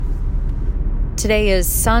Today is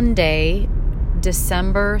Sunday,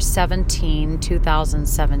 December 17,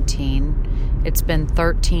 2017. It's been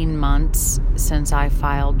 13 months since I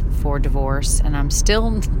filed for divorce, and I'm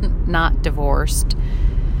still not divorced,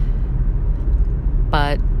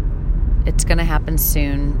 but it's going to happen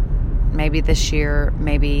soon. Maybe this year,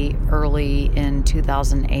 maybe early in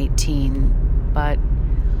 2018. But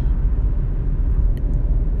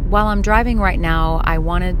while I'm driving right now, I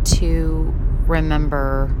wanted to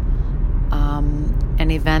remember an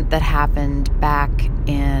event that happened back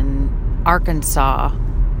in Arkansas,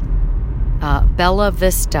 Bella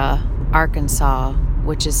Vista, Arkansas,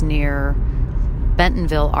 which is near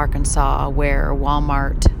Bentonville, Arkansas, where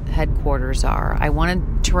Walmart headquarters are. I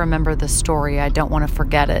wanted to remember the story. I don't want to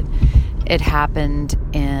forget it. It happened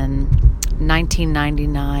in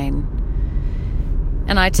 1999.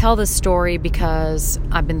 And I tell this story because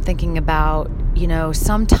I've been thinking about,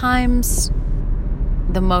 sometimes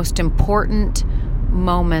the most important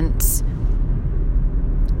moments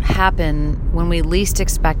happen when we least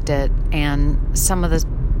expect it, and some of the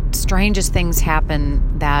strangest things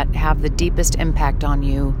happen that have the deepest impact on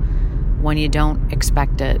you when you don't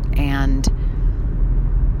expect it. And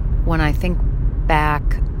when I think back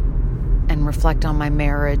and reflect on my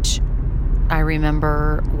marriage, I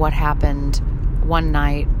remember what happened one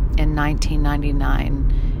night in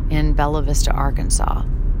 1999 in Bella Vista, Arkansas.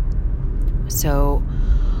 So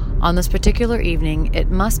on this particular evening,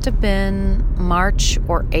 it must have been March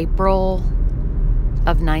or April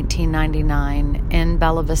of 1999 in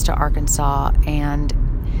Bella Vista, Arkansas, and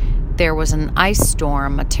there was an ice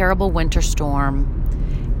storm, a terrible winter storm,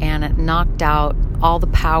 and it knocked out all the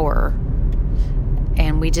power,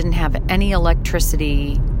 and we didn't have any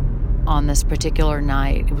electricity on this particular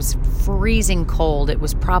night. It was freezing cold. It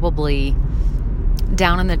was probably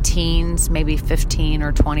down in the teens, maybe 15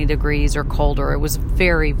 or 20 degrees or colder. It was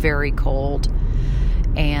very, very cold.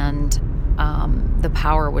 And the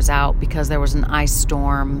power was out because there was an ice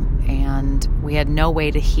storm and we had no way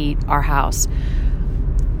to heat our house.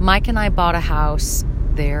 Mike and I bought a house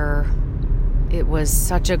there. It was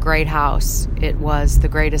such a great house. It was the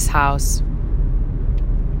greatest house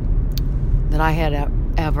that I had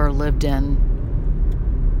ever lived in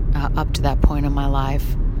up to that point in my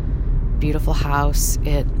life. Beautiful house.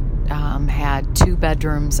 It had 2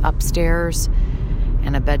 bedrooms upstairs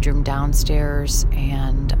and a bedroom downstairs,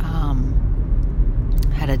 and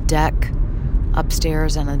had a deck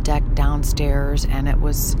upstairs and a deck downstairs, and it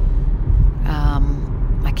was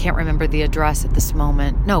I can't remember the address at this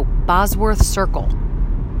moment. No, Bosworth Circle.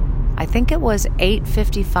 I think it was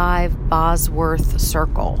 855 Bosworth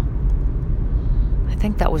Circle. I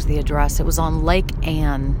think that was the address. It was on Lake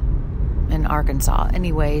Ann in Arkansas.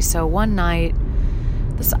 Anyway, so one night,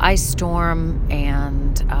 this ice storm,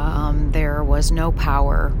 and there was no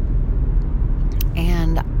power.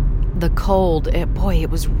 And the cold, it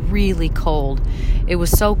was really cold. It was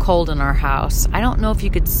so cold in our house. I don't know if you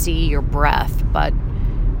could see your breath, but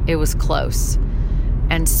it was close.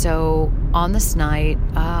 And so on this night,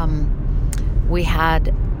 we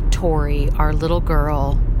had Tori, our little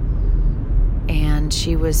girl, and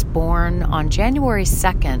she was born on January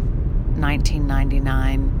 2nd,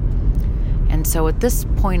 1999. And so at this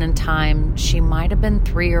point in time, she might have been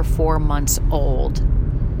 3 or 4 months old.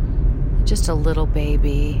 Just a little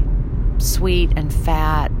baby, sweet and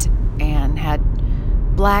fat, and had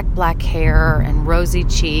black hair and rosy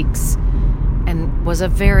cheeks, and was a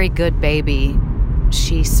very good baby.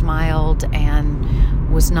 She smiled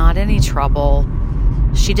and was not any trouble.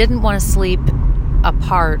 She didn't want to sleep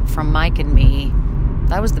apart from Mike and me.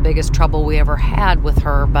 That was the biggest trouble we ever had with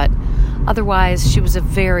her, but otherwise she was a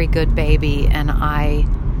very good baby, and I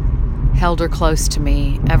held her close to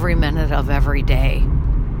me every minute of every day.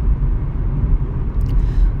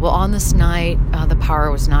 Well, on this night, the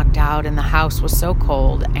power was knocked out and the house was so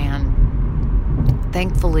cold, and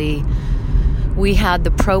thankfully we had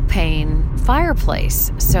the propane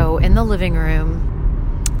fireplace. So in the living room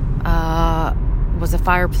was a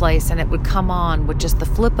fireplace, and it would come on with just the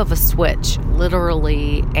flip of a switch,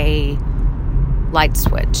 literally a light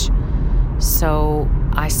switch. So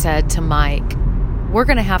I said to Mike, we're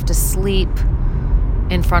going to have to sleep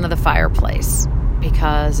in front of the fireplace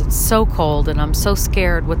because it's so cold, and I'm so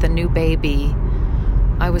scared with a new baby.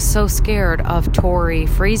 I was so scared of Tori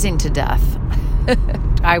freezing to death.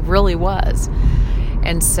 I really was.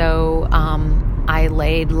 And so I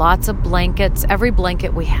laid lots of blankets. Every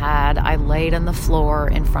blanket we had, I laid on the floor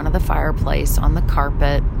in front of the fireplace on the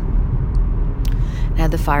carpet. And had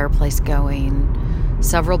the fireplace going,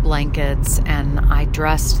 several blankets, and I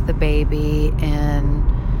dressed the baby in,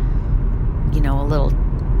 a little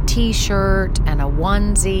t-shirt and a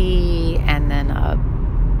onesie and then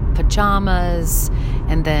pajamas.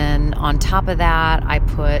 And then on top of that, I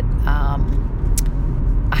put,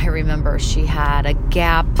 I remember she had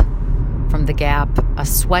from the Gap, a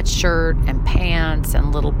sweatshirt and pants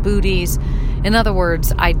and little booties. In other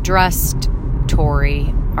words, I dressed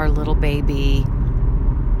Tori, our little baby,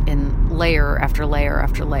 in layer after layer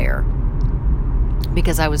after layer,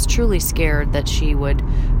 because I was truly scared that she would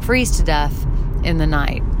freeze to death in the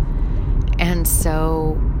night. And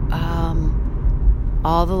so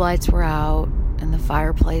all the lights were out and the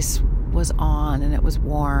fireplace was on and it was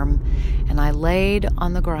warm, and I laid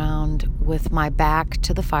on the ground with my back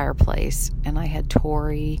to the fireplace, and I had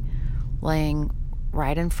Tori laying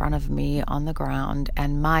right in front of me on the ground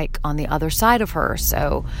and Mike on the other side of her.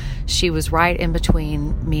 So she was right in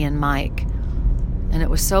between me and Mike. And it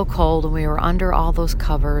was so cold, and we were under all those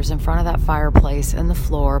covers in front of that fireplace in the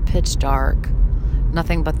floor, pitch dark,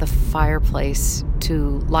 nothing but the fireplace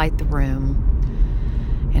to light the room.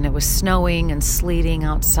 And it was snowing and sleeting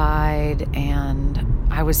outside, and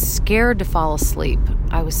I was scared to fall asleep.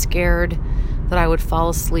 I was scared that I would fall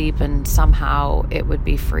asleep and somehow it would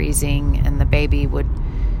be freezing and the baby would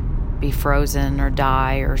be frozen or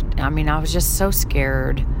die. I was just so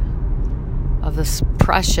scared of this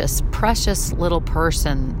precious, precious little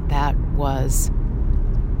person that was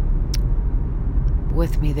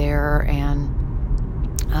with me there. And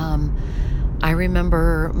I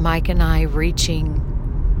remember Mike and I reaching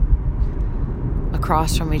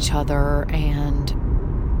across from each other, and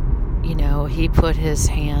he put his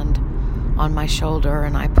hand on my shoulder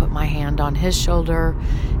and I put my hand on his shoulder,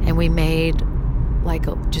 and we made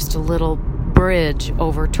just a little bridge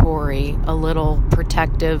over Tori, a little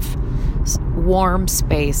protective, warm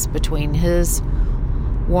space between his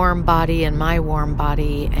warm body and my warm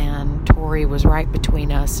body, and Tori was right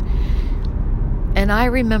between us. And I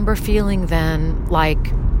remember feeling then like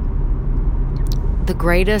the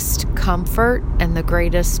greatest comfort and the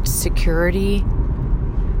greatest security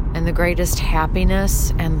and the greatest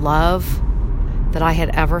happiness and love that I had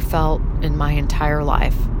ever felt in my entire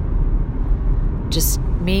life. Just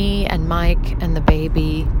me and Mike and the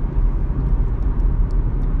baby.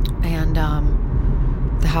 And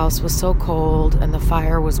the house was so cold and the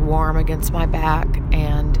fire was warm against my back,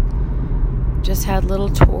 and just had little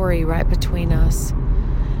Tori right between us.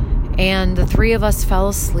 And the three of us fell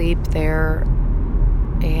asleep there,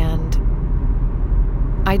 and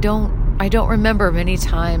I don't remember many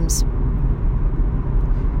times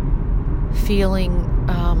feeling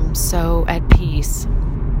so at peace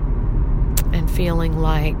and feeling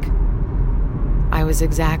like I was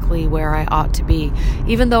exactly where I ought to be.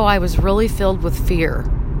 Even though I was really filled with fear,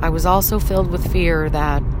 I was also filled with fear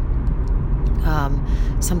that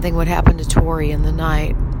something would happen to Tori in the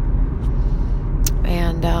night.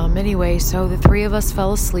 And anyway, so the three of us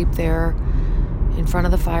fell asleep there in front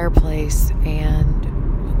of the fireplace,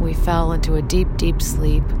 and we fell into a deep, deep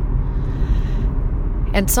sleep.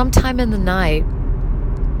 And sometime in the night,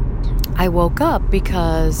 I woke up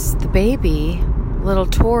because the baby, little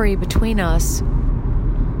Tori between us,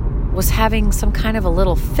 was having some kind of a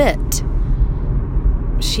little fit.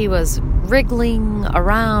 She was wriggling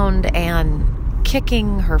around and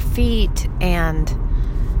kicking her feet and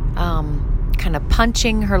kind of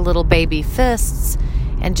punching her little baby fists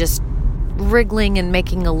and just wriggling and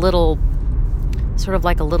making a little, sort of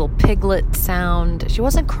like a little piglet sound. She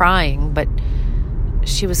wasn't crying, but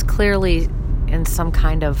she was clearly in some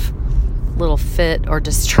kind of little fit or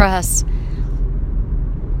distress.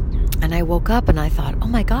 And I woke up and I thought, oh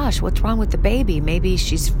my gosh, what's wrong with the baby? Maybe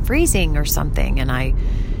she's freezing or something. And I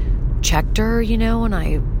checked her,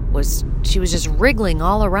 and she was just wriggling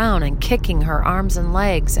all around and kicking her arms and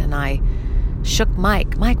legs. And I shook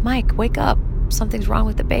Mike, wake up. Something's wrong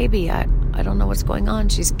with the baby. I don't know what's going on.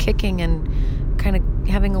 She's kicking and kind of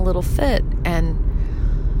having a little fit. And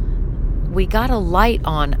we got a light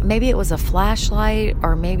on. Maybe it was a flashlight,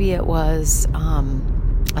 or maybe it was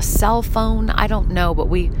a cell phone. I don't know, but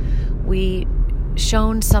we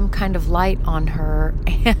shone some kind of light on her.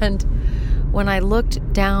 And when I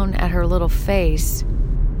looked down at her little face,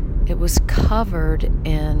 it was covered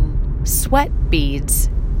in sweat beads,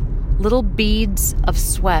 little beads of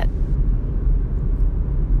sweat,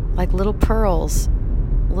 like little pearls,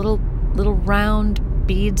 little round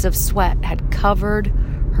beads of sweat had covered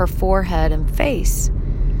her forehead and face.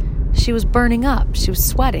 She was burning up. She was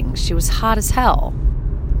sweating. She was hot as hell.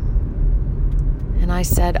 And I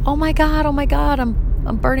said, oh my God,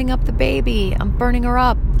 I'm burning up the baby. I'm burning her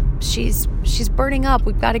up. She's burning up.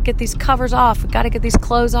 We've got to get these covers off. We've got to get these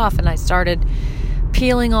clothes off. And I started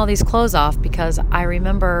peeling all these clothes off because I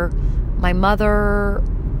remember my mother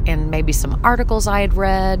and maybe some articles I had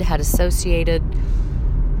read had associated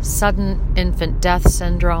sudden infant death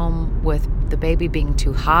syndrome with the baby being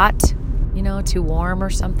too hot, too warm or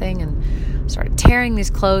something, and started tearing these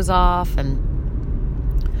clothes off,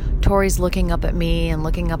 and Tori's looking up at me and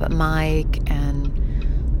looking up at Mike, and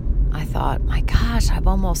I thought, my gosh, I've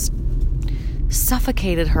almost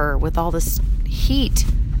suffocated her with all this heat.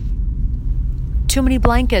 Too many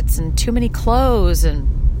blankets and too many clothes, and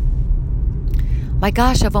my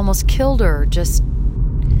gosh, I've almost killed her just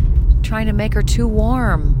trying to make her too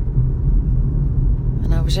warm.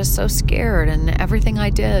 And I was just so scared, and everything I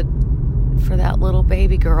did for that little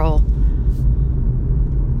baby girl,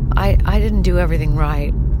 I didn't do everything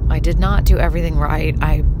right. I did not do everything right.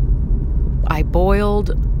 I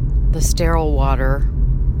boiled the sterile water.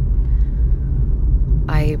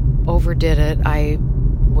 I overdid it. I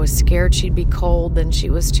was scared she'd be cold, then she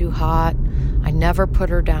was too hot. I never put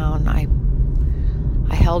her down. I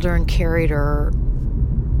held her and carried her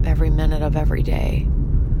every minute of every day.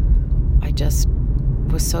 I just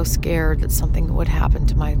was so scared that something would happen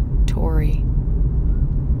to my Tori.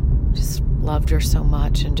 Just loved her so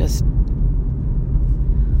much, and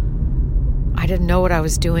I didn't know what I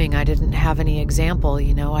was doing. I didn't have any example,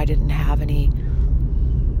 I didn't have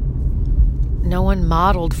no one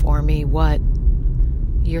modeled for me what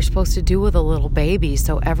you're supposed to do with a little baby.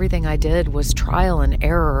 So everything I did was trial and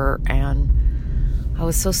error, and I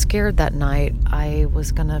was so scared that night I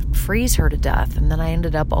was going to freeze her to death, and then I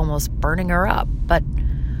ended up almost burning her up. But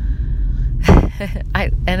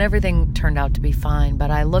and everything turned out to be fine. But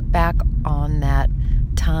I look back on that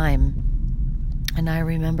time, and I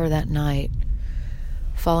remember that night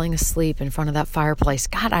falling asleep in front of that fireplace.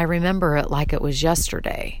 God, I remember it like it was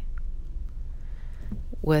yesterday,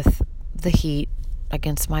 with the heat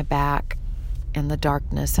against my back and the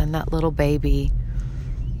darkness, and that little baby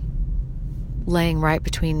laying right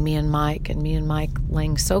between me and Mike, and me and Mike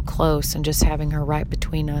laying so close and just having her right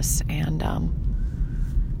between us. And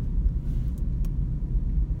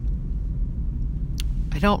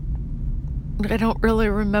I don't really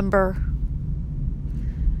remember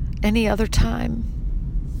any other time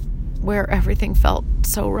where everything felt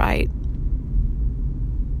so right.